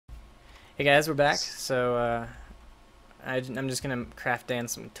Hey guys, we're back. So I'm just gonna craft Dan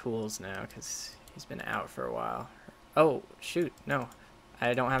some tools now because he's been out for a while. Oh shoot, no,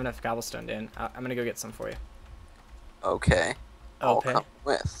 I don't have enough cobblestone, Dan. I'm gonna go get some for you. Okay, I'll Okay. come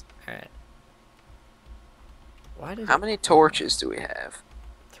with. All right. Why did How it? many torches do we have?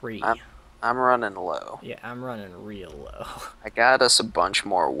 I'm 3. I'm running low. Yeah, I'm running real low. I got us a bunch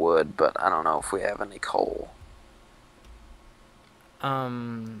more wood, but I don't know if we have any coal.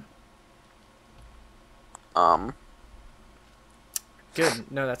 um, Um, Good.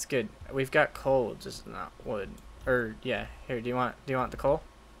 No, that's good. We've got coal, just not wood. Or yeah, here. Do you want the coal?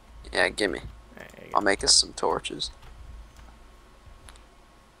 yeah, gimme. All right, here you I'll make us some torches.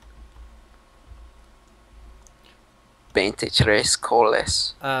 23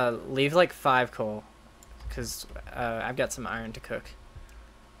 coales. go. Leave like 5 coal, cause I've got some iron to cook.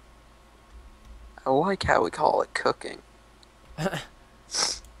 I like how we call it cooking.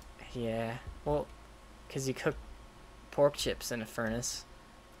 Yeah. Well, cause you cook pork chips in a furnace.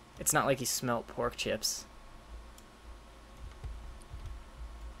 It's not like you smelt pork chips.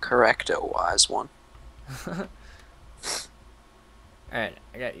 Correcto, wise one. Alright,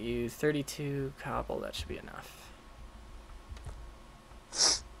 I got you 32 cobble. That should be enough.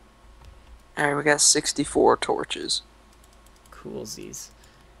 Alright, we got 64 torches. Coolsies.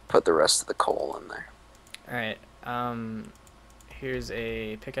 Put the rest of the coal in there. Alright, here's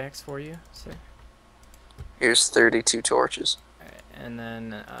a pickaxe for you, sir. Here's 32 torches. Alright, and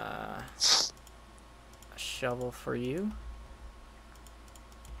then, a shovel for you.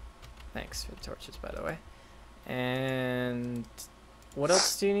 Thanks for the torches, by the way. And what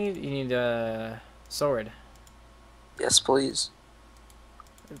else do you need? You need a sword. Yes, please.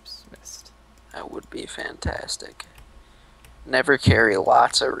 Oops, missed. That would be fantastic. Never carry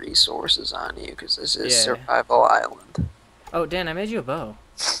lots of resources on you because this is Yeah. Survival Island. Oh, Dan, I made you a bow.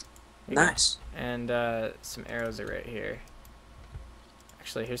 Nice. And some arrows are right here.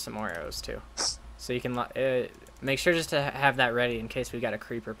 Actually, here's some more arrows too. So you can make sure just to have that ready in case we got a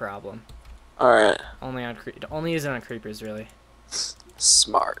creeper problem. Alright. Only use it on creepers, really.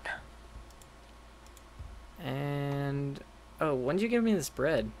 Smart. And oh, when did you give me this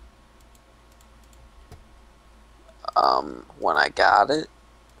bread? When I got it.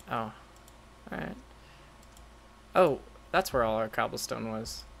 Oh, all right. Oh, that's where all our cobblestone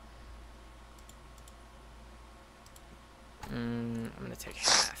was. I'm gonna take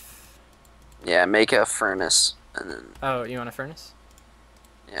half. Yeah, make a furnace and then Oh, you want a furnace?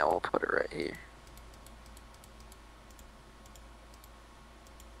 yeah, we'll put it right here.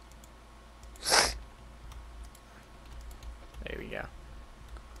 There we go.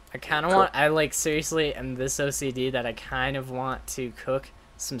 I kind of want, I like seriously am this OCD that I kind of want to cook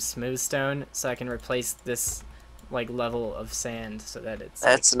some smooth stone so I can replace this like level of sand so that it's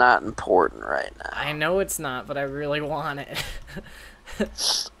That's like, not important right now. I know it's not, but I really want it.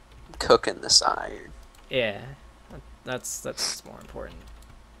 Cooking this iron. Yeah, that's what's more important.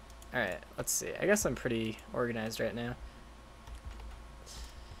 All right, let's see. I guess I'm pretty organized right now.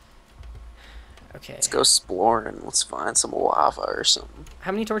 Okay. Let's go exploring. Let's find some lava or something.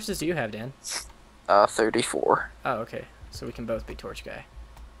 How many torches do you have, Dan? 34. Oh, okay. So we can both be torch guy.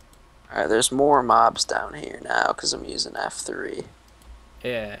 Alright, there's more mobs down here now because I'm using F3.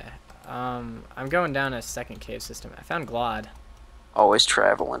 Yeah. I'm going down a second cave system. I found Glod. Always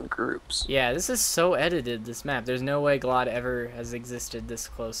travel in groups. Yeah, this is so edited, this map. There's no way Glod ever has existed this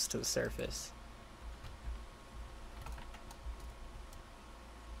close to the surface.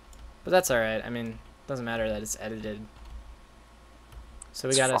 But that's alright. I mean, doesn't matter that it's edited. So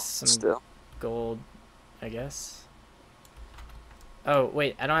we got us some gold, I guess. Oh,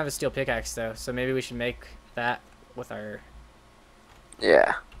 wait, I don't have a steel pickaxe, though, so maybe we should make that with our...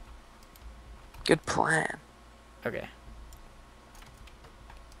 Yeah. Good plan. Okay.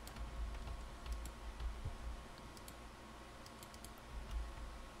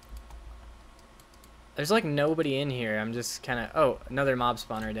 There's, like, nobody in here. I'm just kind of... Oh, another mob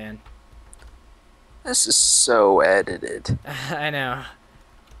spawner, Dan. This is so edited. I know.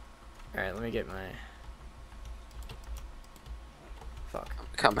 Alright, let me get my... Fuck.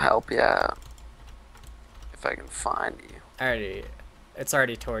 Come help you out. If I can find you. It's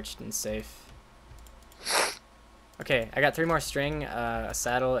already torched and safe. Okay, I got 3 more string, a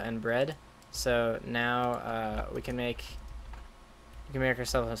saddle, and bread. So now we can make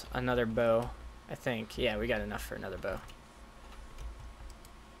ourselves another bow. I think. Yeah, we got enough for another bow.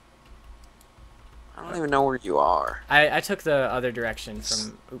 I don't even know where you are. I took the other direction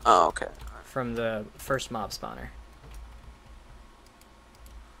from... Oops, oh, okay. From the first mob spawner.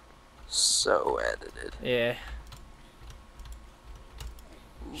 So edited. Yeah.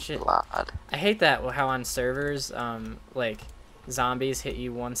 Shit. Blood. I hate that, how on servers, like, zombies hit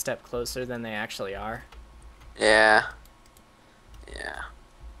you one step closer than they actually are. Yeah. Yeah.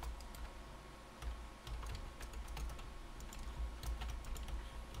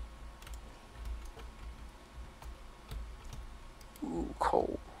 Ooh,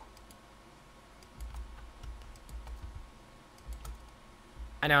 coal.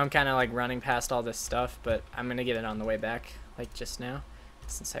 I know I'm kind of, like, running past all this stuff, but I'm gonna get it on the way back, like, just now,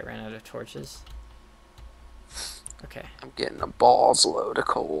 since I ran out of torches. Okay. I'm getting a balls load of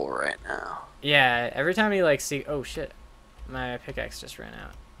coal right now. Yeah, every time you, like, see... Oh, shit. My pickaxe just ran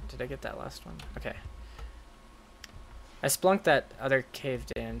out. Did I get that last one? Okay. I splunked that other cave,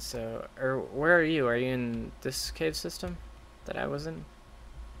 Dan, so... Or where are you? Are you in this cave system that I was in?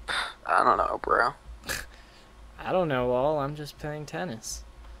 I don't know, bro. I don't know, lol. I'm just playing tennis.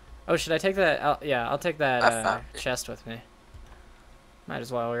 Oh, should I take that? Yeah, I'll take that chest with me. Might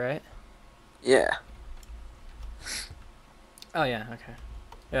as well, right? Yeah. Oh, yeah, okay.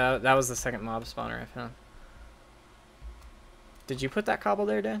 Yeah, that was the second mob spawner I found. Did you put that cobble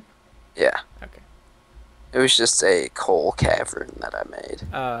there, Dan? Yeah. Okay. It was just a coal cavern that I made.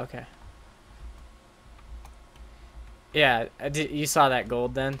 Oh, okay. Yeah, you saw that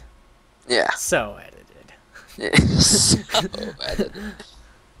gold then? Yeah. So edited. Yeah. So edited.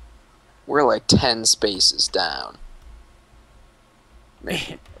 We're like 10 spaces down.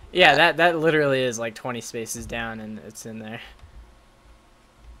 Maybe. Yeah, that literally is like 20 spaces down and it's in there.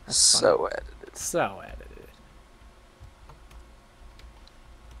 That's so edited. So edited.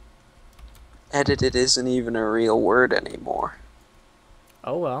 Edited isn't even a real word anymore.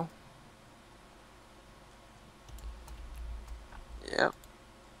 Oh well. Yep.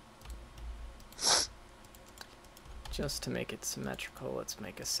 Just to make it symmetrical, let's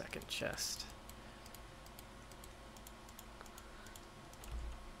make a second chest.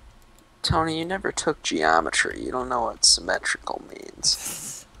 Tony, you never took geometry. You don't know what symmetrical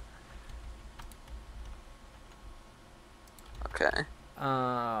means. Okay.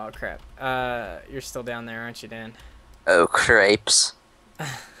 Oh, crap. You're still down there, aren't you, Dan? Oh, crepes.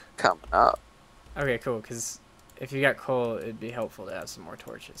 Coming up. Okay, cool, because if you got coal, it'd be helpful to have some more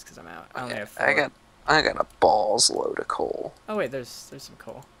torches, because I'm out. I only have 4. I got a balls load of coal. Oh, wait, there's some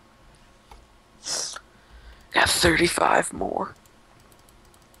coal. Got 35 more.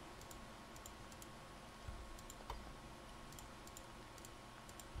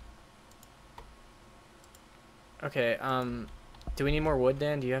 Okay, do we need more wood,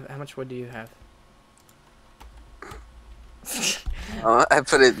 Dan? How much wood do you have? I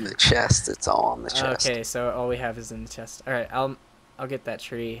put it in the chest. It's all on the chest. Okay, so all we have is in the chest. All right, I'll get that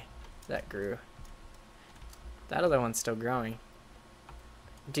tree that grew. That other one's still growing.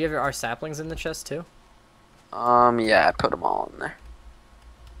 Do you have our saplings in the chest too? Yeah, I put them all in there.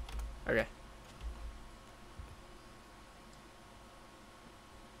 Okay.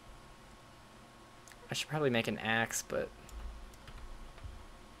 I should probably make an axe, but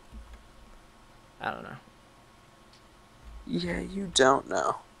I don't know. Yeah, you don't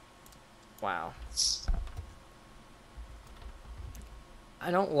know. Wow.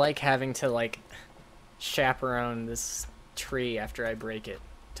 I don't like having to, like, chaperone this tree after I break it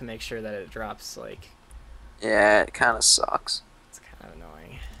to make sure that it drops, like... Yeah, it kind of sucks. It's kind of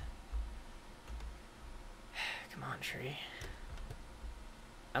annoying. Come on, tree.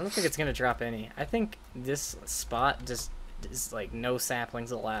 I don't think it's going to drop any. I think this spot just is, like, no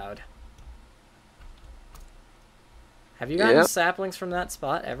saplings allowed. Have you gotten saplings from that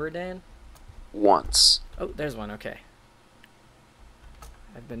spot ever, Dan? Once. Oh, there's one. Okay.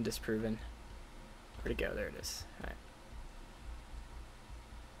 I've been disproven. Where'd it go? There it is. Alright.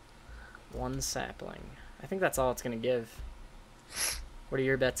 1 sapling. I think that's all it's going to give. What are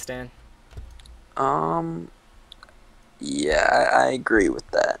your bets, Dan? Yeah, I agree with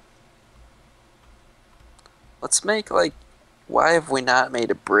that. Let's make, like... Why have we not made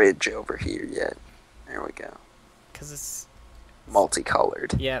a bridge over here yet? There we go. Because it's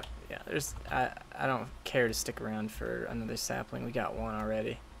multicolored. Yep. Yeah. There's. I don't care to stick around for another sapling. We got one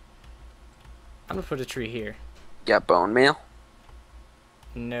already. I'm gonna put a tree here. Got bone meal?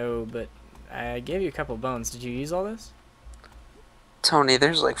 No, but I gave you a couple bones. Did you use all this? Tony,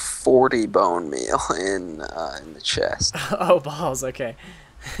 there's like 40 bone meal in the chest. Oh, balls. Okay.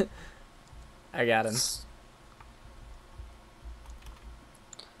 I got him.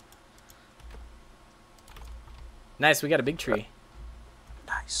 Nice, we got a big tree.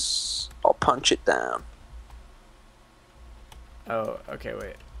 Nice. I'll punch it down. Oh, okay,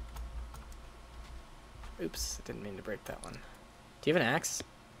 wait. Oops, I didn't mean to break that one. Do you have an axe?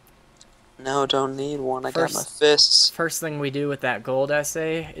 No, don't need one. I got my fists. First thing we do with that gold, I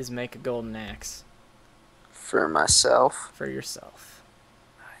say, is make a golden axe. For myself? For yourself.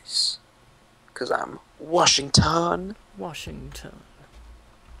 Nice. Because I'm Washington. Washington.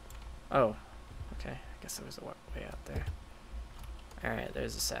 Oh, okay. I guess there was a way out there. Alright,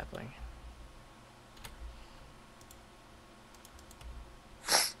 there's a sapling.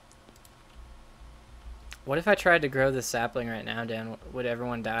 What if I tried to grow this sapling right now, Dan? Would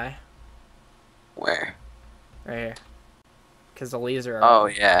everyone die? Where? Right here. Because the leaves are... Oh,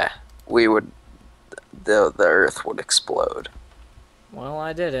 yeah. We would... The earth would explode. Well,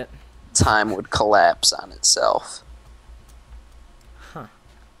 I did it. Time would collapse on itself. Huh.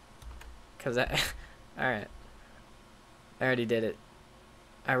 Because I... Alright. I already did it.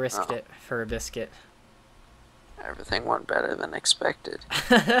 I risked it for a biscuit. Everything went better than expected.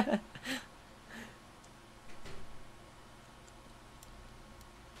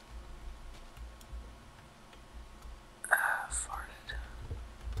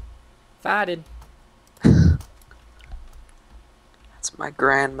 Farted. That's my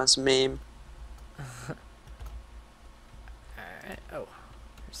grandma's meme. Alright. Oh,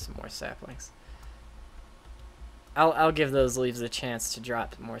 there's some more saplings. I'll give those leaves a chance to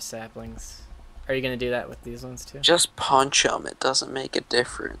drop more saplings. Are you gonna do that with these ones too? Just punch them. It doesn't make a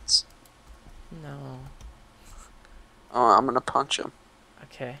difference. No. Oh, I'm gonna punch them.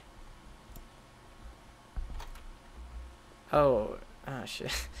 Okay. Oh,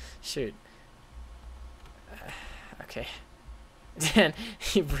 shit. Shoot. Okay. Dan,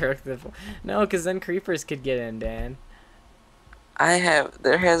 he broke the... No, because then creepers could get in, Dan.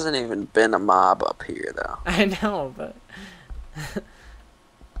 There hasn't even been a mob up here, though. I know, but...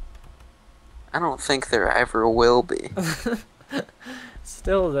 I don't think there ever will be.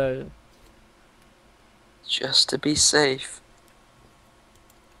 Still, though. Just to be safe.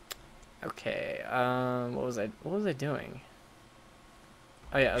 Okay, what was I doing?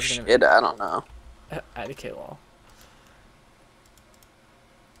 Oh yeah, I was gonna... Shit, I don't know. IDK wall.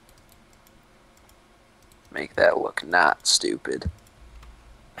 Make that look not stupid.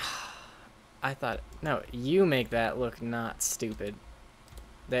 I thought... No, you make that look not stupid.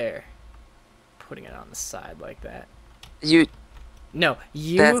 There. Putting it on the side like that. You... No,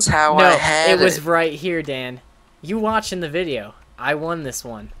 you... That's how I had it. It was right here, Dan. You watching the video. I won this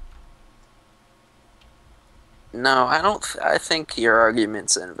one. No, I think your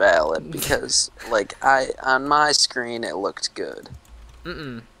argument's invalid because, like, on my screen it looked good.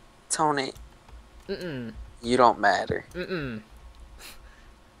 Mm-mm. Tony. Mm-mm. You don't matter. Mm-mm.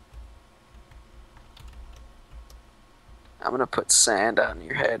 I'm gonna put sand on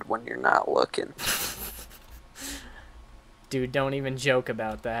your head when you're not looking. Dude, don't even joke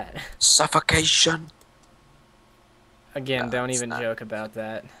about that. Suffocation! Again, don't even joke about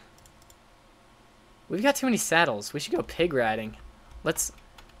that. We've got too many saddles. We should go pig riding. Let's...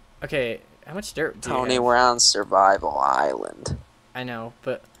 Okay, how much dirt do you have? Tony, we're on Survival Island. I know,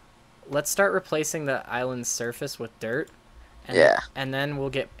 but let's start replacing the island's surface with dirt. And yeah. And then we'll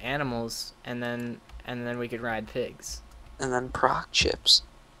get animals, and then we could ride pigs. And then proc chips.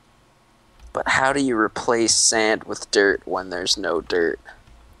 But how do you replace sand with dirt when there's no dirt?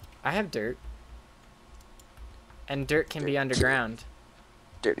 I have dirt. And dirt can be underground.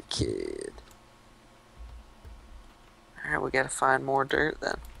 Dirty kid. Alright, we gotta find more dirt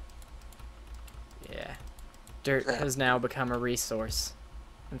then. Yeah. Dirt has now become a resource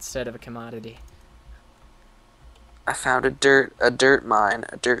instead of a commodity. I found a dirt mine,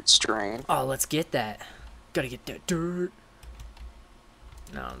 a dirt strain. Oh, let's get that. Gotta get that dirt.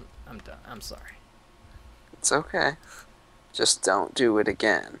 No, I'm done. I'm sorry. It's okay. Just don't do it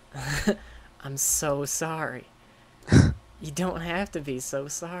again. I'm so sorry. You don't have to be so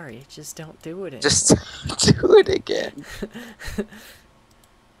sorry. Just don't do it anymore. Just do it again.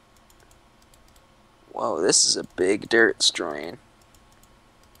 Whoa, this is a big dirt strain.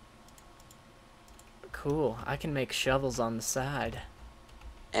 Cool. I can make shovels on the side.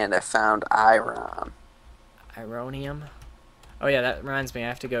 And I found iron. Ironium? Oh yeah, that reminds me. I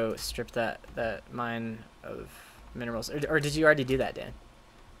have to go strip that mine of minerals. Or did you already do that, Dan?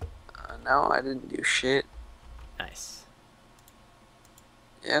 No, I didn't do shit. Nice.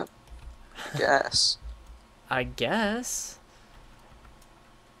 Yep. I guess. I guess.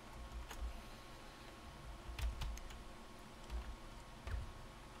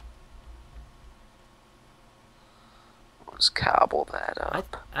 Let's cobble that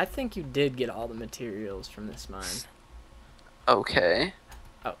up. I think you did get all the materials from this mine. Okay.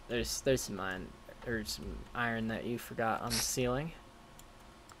 Oh, there's some mine or some iron that you forgot on the ceiling.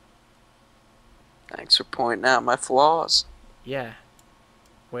 Thanks for pointing out my flaws. Yeah.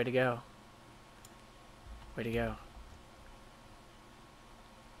 Way to go. Way to go.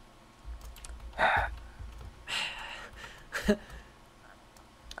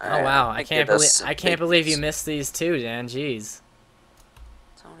 Oh wow, I can't believe you missed these too, Dan. Jeez.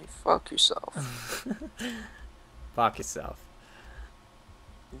 Tony, fuck yourself. Fuck yourself.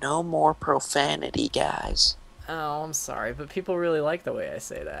 No more profanity, guys. Oh, I'm sorry, but people really like the way I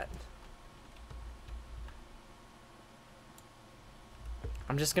say that.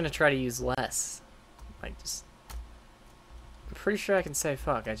 I'm just gonna try to use less. Like, just... I'm pretty sure I can say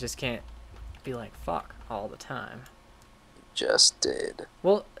fuck, I just can't be like fuck all the time. Just did.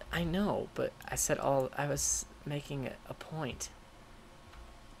 Well, I know, but I said all... I was making a point.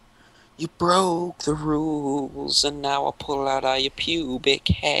 You broke the rules, and now I'll pull out all your pubic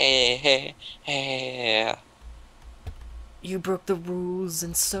hair. You broke the rules,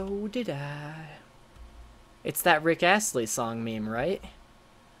 and so did I. It's that Rick Astley song meme, right?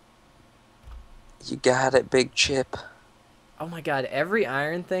 You got it, Big Chip. Oh my god, every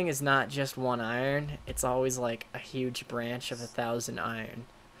iron thing is not just one iron. It's always like a huge branch of 1,000 iron.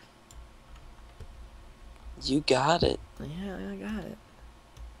 You got it. Yeah, I got it.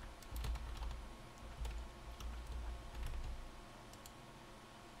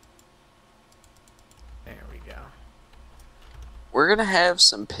 There we go. We're gonna have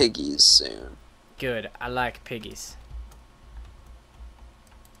some piggies soon. Good, I like piggies.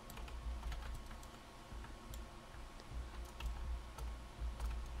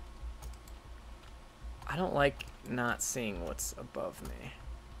 I don't like not seeing what's above me.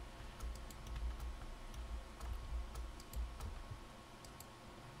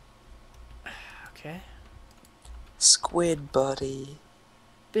 Okay. Squid buddy.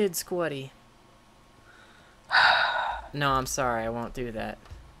 Bid squatty. No, I'm sorry, I won't do that.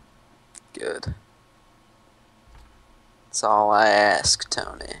 Good. That's all I ask,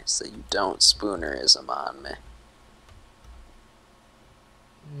 Tony, is that you don't spoonerism on me.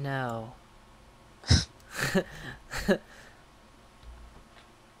 No.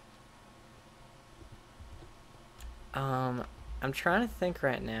 I'm trying to think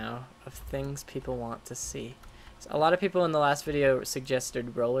right now of things people want to see. So a lot of people in the last video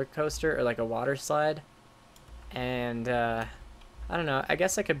suggested roller coaster or like a water slide. And, I don't know, I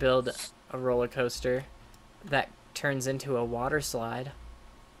guess I could build a roller coaster that turns into a water slide.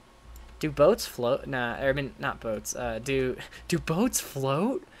 Do boats float? Nah, I mean, not boats. Do boats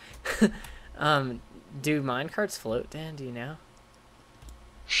float? Do minecarts float, Dan? Do you know?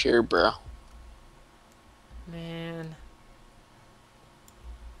 Sure, bro. Man.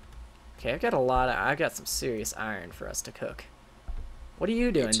 Okay, I've got some serious iron for us to cook. What are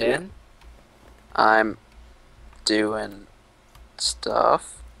you doing, Dan? I'm doing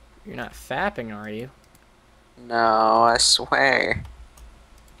stuff. You're not fapping, are you? No, I swear.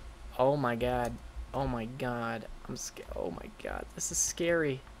 Oh my god. Oh my god. I'm scared. Oh my god. This is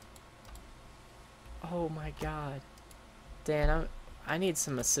scary. Oh my god. Dan, I need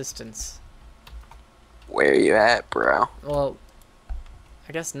some assistance. Where you at, bro? Well,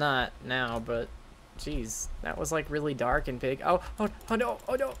 I guess not now, but jeez, that was like really dark and big. Oh no, oh no,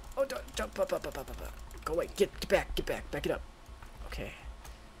 oh no, jump up. Go away, get back it up. Okay.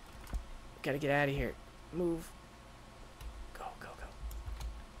 Gotta get out of here. Move. Go.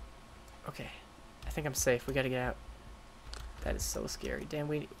 Okay. I think I'm safe. We gotta get out. That is so scary.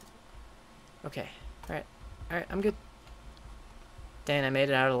 Dan, okay. Alright, I'm good. Dan, I made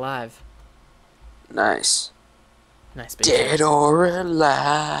it out alive. Nice. Nice, big Dead chip. or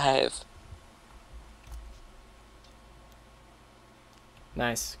alive.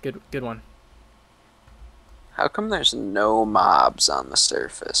 Nice. Good one. How come there's no mobs on the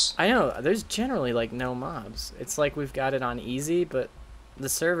surface? I know, there's generally like no mobs. It's like we've got it on easy, but the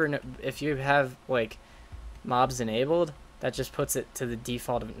server, if you have like mobs enabled, that just puts it to the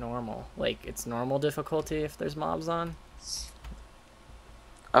default of normal. Like it's normal difficulty if there's mobs on.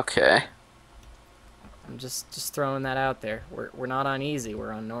 Okay. I'm just throwing that out there. We're not on easy,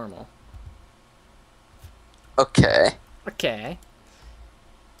 we're on normal. Okay. Okay.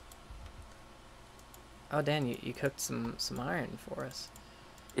 Oh, Dan, you cooked some iron for us.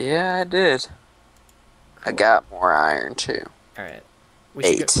 Yeah, I did. Cool. I got more iron too. All right.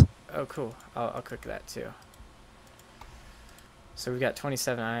 8. Oh, cool. I'll cook that too. So we've got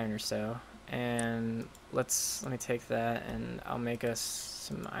 27 iron or so, and let me take that and I'll make us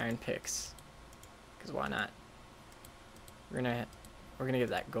some iron picks. Cause why not? We're gonna get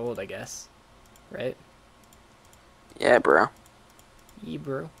that gold, I guess, right? Yeah, bro. Yeah,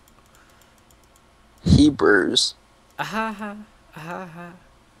 bro. Hebrews. Ahaha. Here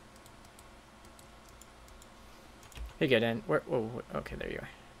you go, Dan. Whoa, okay, there you are.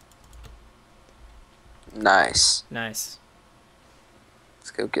 Nice. Nice.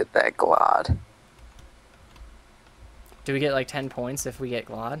 Let's go get that glod. Do we get like 10 points if we get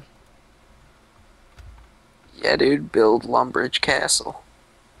glod? Yeah, dude, build Lumbridge Castle.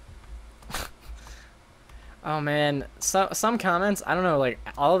 Oh man, some comments, I don't know, like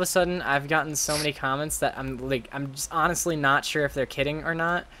all of a sudden I've gotten so many comments that I'm just honestly not sure if they're kidding or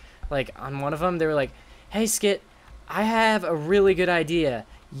not. Like on one of them they were like, "Hey Skit, I have a really good idea.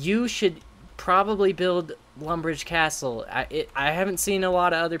 You should probably build Lumbridge Castle. I haven't seen a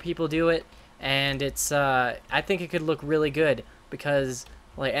lot of other people do it, and it's I think it could look really good because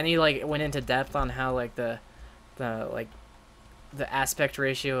like," and he like went into depth on how like the like the aspect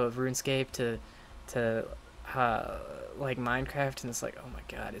ratio of RuneScape to like Minecraft, and it's like, oh my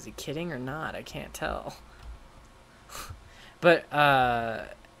god, is he kidding or not? I can't tell. But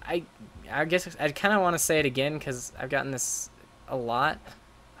I guess I kind of want to say it again because I've gotten this a lot.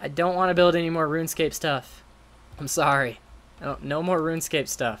 I don't want to build any more RuneScape stuff. I'm sorry. No more RuneScape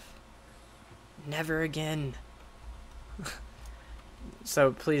stuff. Never again.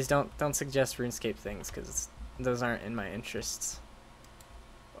 So please don't suggest RuneScape things because those aren't in my interests.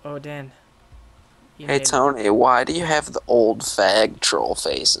 Oh Dan. Hey Tony, why do you have the old fag troll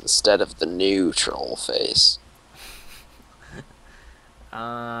face instead of the new troll face?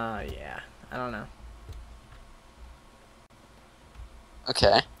 Yeah. I don't know.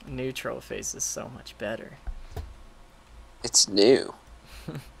 Okay. New troll face is so much better. It's new.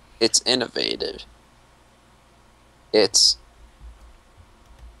 It's innovative. It's...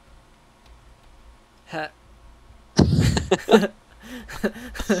 Ha.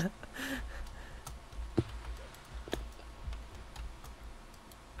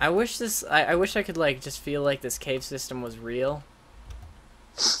 I wish I could like just feel like this cave system was real.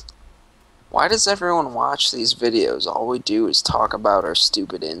 Why does everyone watch these videos? All we do is talk about our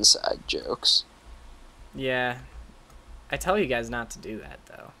stupid inside jokes. Yeah. I tell you guys not to do that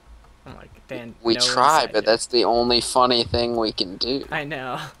though. I'm like, Dan, we no try, but joke. that's the only funny thing we can do. I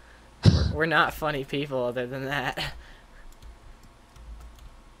know. We're not funny people other than that.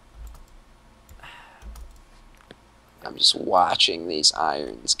 I'm just watching these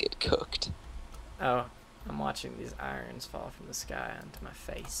irons get cooked. Oh, I'm watching these irons fall from the sky onto my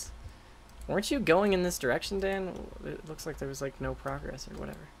face. Weren't you going in this direction, Dan? It looks like there was like no progress or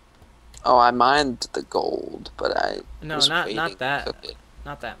whatever. Oh, I mined the gold, but no, was not waiting that, to cook it.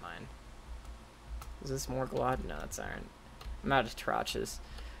 not that mine. Is this more glod? No, it's iron. I'm out of trotches.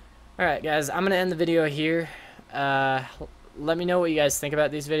 All right, guys, I'm gonna end the video here. Let me know what you guys think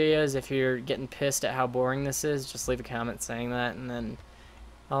about these videos. If you're getting pissed at how boring this is, just leave a comment saying that, and then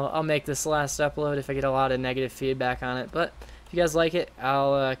I'll make this last upload if I get a lot of negative feedback on it. But if you guys like it,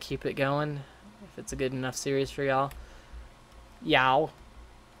 I'll keep it going if it's a good enough series for y'all. Yow.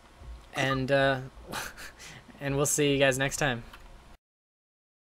 And and we'll see you guys next time.